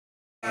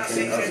It's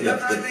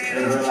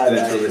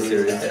really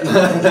serious.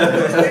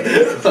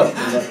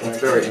 It's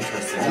very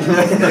interesting.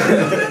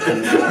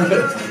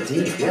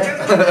 Deep,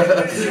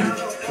 yeah.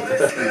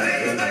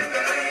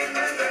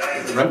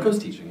 Remco's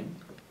teaching it.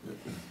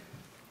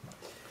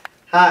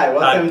 Hi,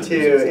 welcome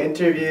to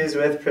Interviews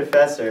with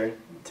Professor.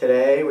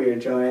 Today we are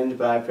joined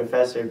by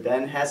Professor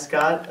Ben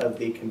Hescott of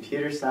the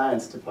Computer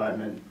Science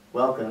Department.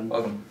 Welcome.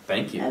 Welcome.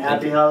 Thank you. And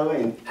happy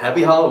Halloween.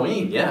 Happy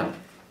Halloween, yeah.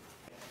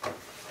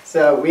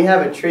 So we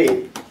have a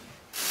treat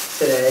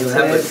today. You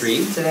have a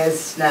treat? Today's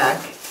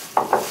snack,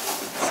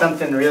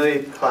 something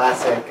really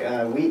classic,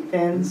 wheat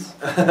thins.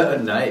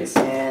 Nice.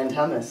 And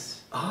hummus.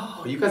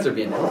 Oh, you guys are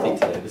being healthy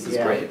today. This is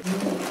great.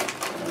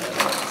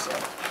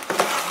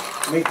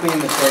 We clean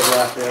the table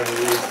after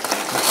every use.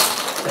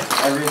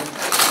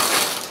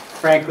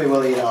 Frankly,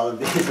 we'll eat all of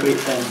these wheat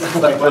thins.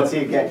 Like once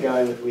you get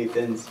going with wheat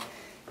thins,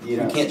 you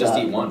can't just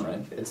eat one,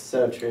 right? It's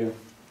so true.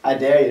 I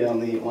dare you to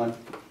only eat one.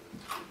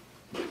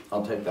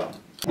 I'll take that.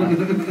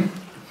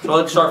 So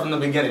let's start from the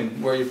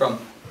beginning. Where are you from?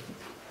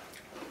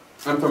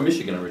 I'm from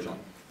Michigan originally.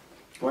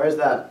 Where is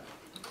that?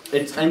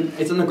 It's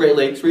in the Great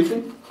Lakes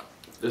region.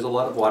 There's a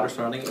lot of water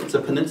surrounding it. It's a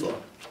peninsula.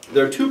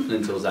 There are two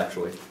peninsulas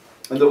actually.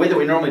 And the way that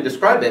we normally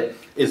describe it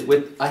is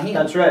with a hand.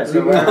 That's right.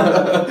 So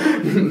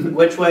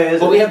which way is it?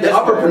 But we have the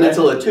upper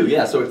peninsula too,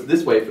 yeah, so it's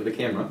this way for the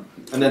camera.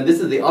 And then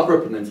this is the upper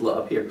peninsula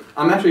up here.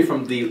 I'm actually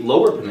from the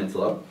lower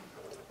peninsula.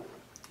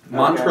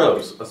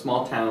 Montrose, a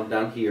small town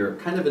down here,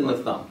 kind of in the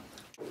thumb.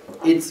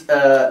 It's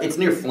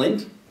near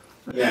Flint.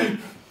 Yeah.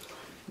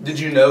 Did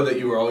you know that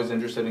you were always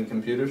interested in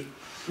computers?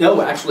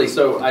 No, actually,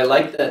 so I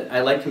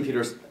liked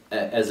computers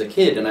as a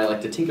kid and I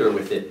liked to tinker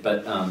with it,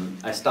 but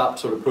I stopped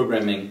sort of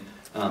programming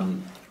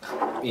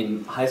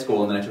in high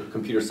school, and then I took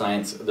computer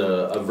science,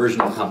 a version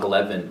of Comp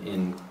 11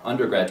 in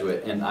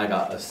undergraduate, and I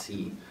got a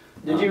C.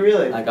 Did you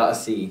really? I got a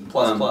C.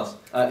 Plus.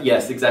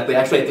 Yes, exactly.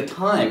 Actually, at the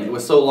time, it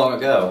was so long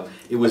ago,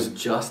 it was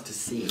just a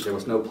C. There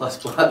was no plus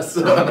plus.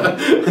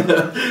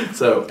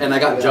 So, and I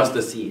got just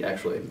a C,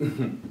 actually.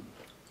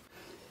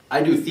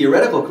 I do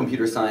theoretical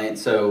computer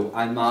science, so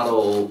I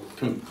model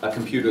a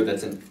computer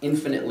that's an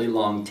infinitely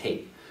long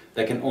tape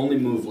that can only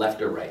move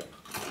left or right,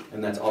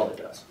 and that's all it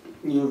does.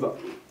 You've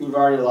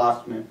already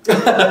lost me.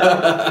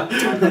 Quite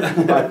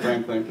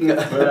frankly.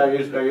 Are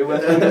you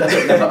with me?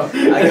 No,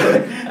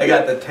 I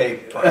got the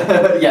tape.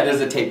 Yeah, there's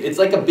a tape. It's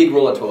like a big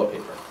roll of toilet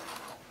paper.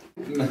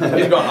 He's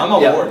going, I'm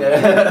on board.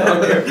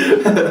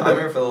 I'm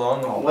here for the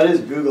long haul. What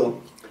is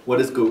Google? What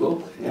is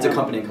Google? Yeah. It's a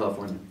company in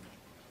California.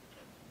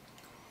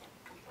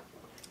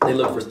 They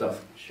look for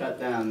stuff. Shut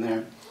down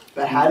there.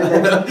 But how did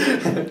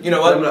they... You know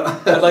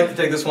what? I'd like to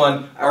take this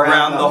one.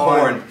 Around the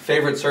horn.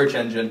 Favorite search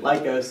engine.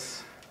 Lycos.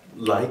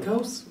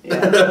 Lycos?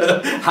 Yeah.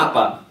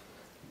 Hotbot.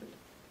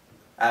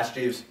 Ask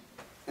Jeeves.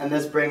 And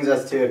this brings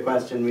us to a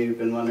question we've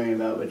been wondering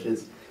about, which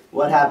is,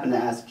 what happened to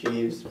Ask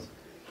Jeeves?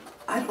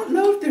 I don't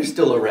know if they're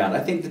still around. I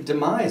think the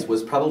demise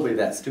was probably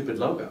that stupid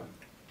logo.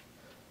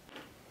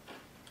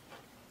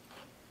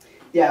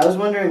 Yeah, I was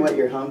wondering what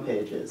your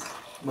homepage is.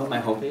 What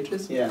my homepage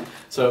is? Yeah.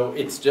 So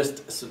it's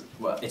just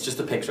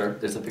a picture.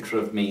 There's a picture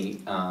of me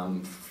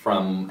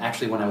from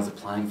actually when I was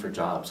applying for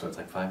jobs, so it's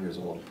like 5 years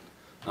old.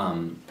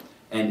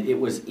 And it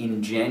was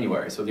in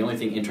January, so the only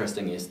thing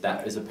interesting is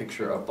that is a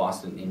picture of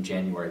Boston in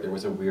January. There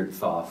was a weird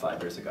thaw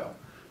 5 years ago,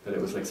 but it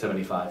was like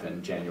 75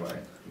 in January.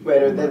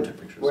 Wait,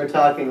 we're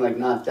talking like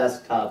not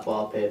desktop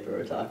wallpaper,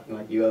 we're talking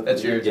like you open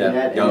That's the your,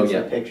 internet yeah. and it's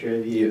a picture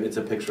of you. It's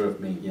a picture of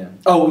me, yeah.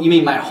 Oh, you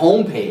mean my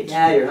homepage?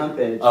 Yeah, your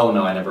homepage. Oh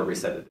no, I never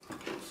reset it.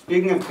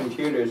 Speaking of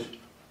computers,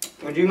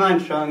 would you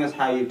mind showing us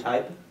how you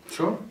type?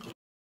 Sure.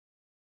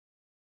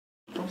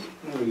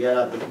 We get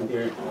out the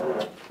computer.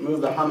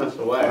 Move the hummus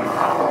away.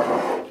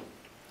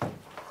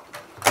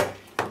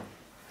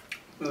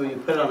 Ooh, you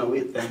put it on a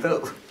wheat thing.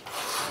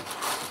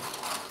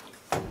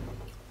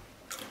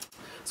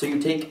 So you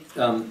take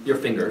your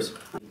fingers,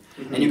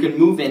 and you can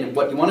move in, and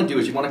what you want to do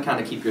is you want to kind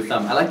of keep your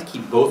thumb. I like to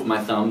keep both my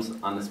thumbs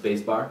on the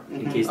space bar,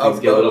 in case things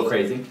get a little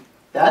crazy.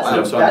 That's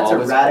a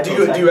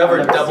radical do you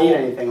ever double? Seen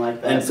anything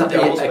like that?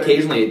 And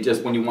occasionally,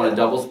 just when you want a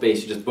double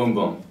space, you just boom,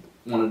 boom,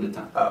 one at a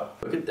time. Oh.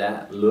 Look at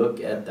that,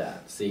 look at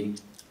that, see?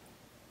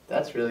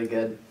 That's really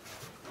good.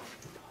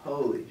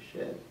 Holy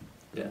shit.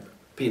 Yeah,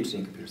 PhD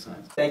in computer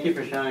science. Thank you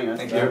for showing us.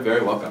 Thank You're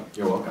very welcome,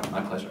 you're welcome,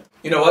 my pleasure.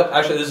 You know what?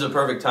 Actually, this is a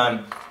perfect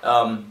time.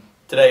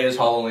 Today is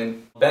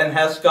Halloween. Ben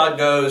Hescott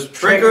goes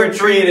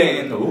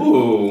trick-or-treating.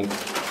 Ooh.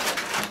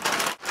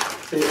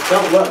 See,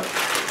 don't look.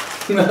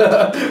 Oh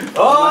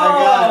my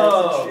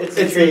God, it's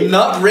a treat.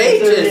 Nutrageous.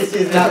 This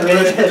is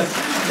outrageous.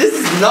 This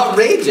is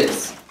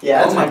nutrageous.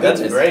 Yeah, oh my that's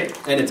goodness.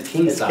 great. And it's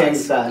king it's size. King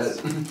size.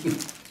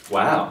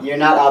 Wow. You're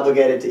not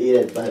obligated to eat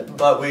it,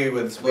 But we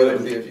would split it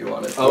with you if you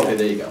wanted. Okay,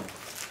 there you go.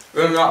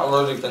 We're not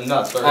allergic to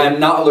nuts, are we? I'm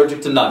not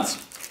allergic to nuts.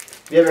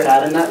 Have you ever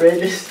had a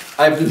nutrageous?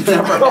 I've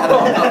never had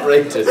a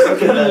nutrageous.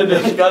 This is a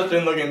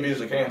disgusting looking piece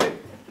of candy.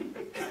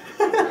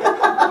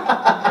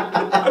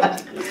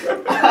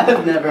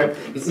 I've never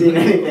seen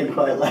anything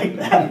quite like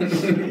that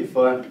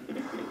before.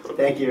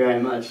 Thank you very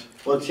much.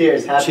 Well,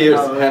 cheers. Happy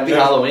Halloween. Happy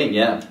Halloween,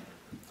 yeah.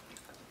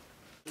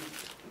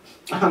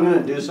 I'm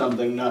gonna do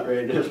something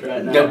outrageous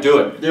right now. Yeah, do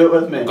it. Do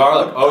it with me.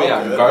 Garlic. Oh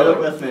yeah, Do it. garlic.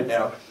 Do it with me.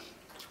 Yeah.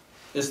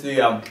 It's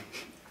the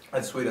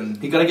that's sweet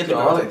and You gotta get the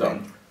garlic though.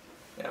 thing.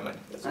 Yeah, man.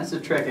 That's a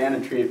trick and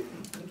a treat.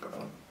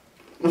 Garlic.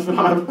 It's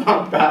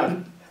not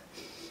bad.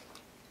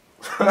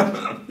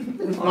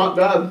 It's not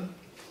bad.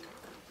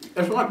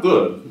 It's not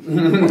good.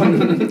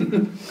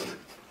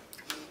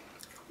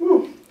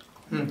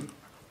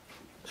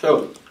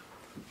 So,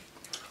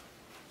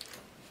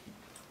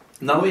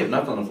 now we have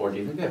nuts on the floor. Do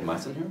you think they have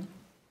mice in here?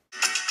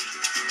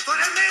 Tú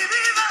eres mi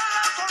vida,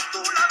 la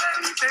fortuna de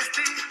mi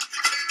destino.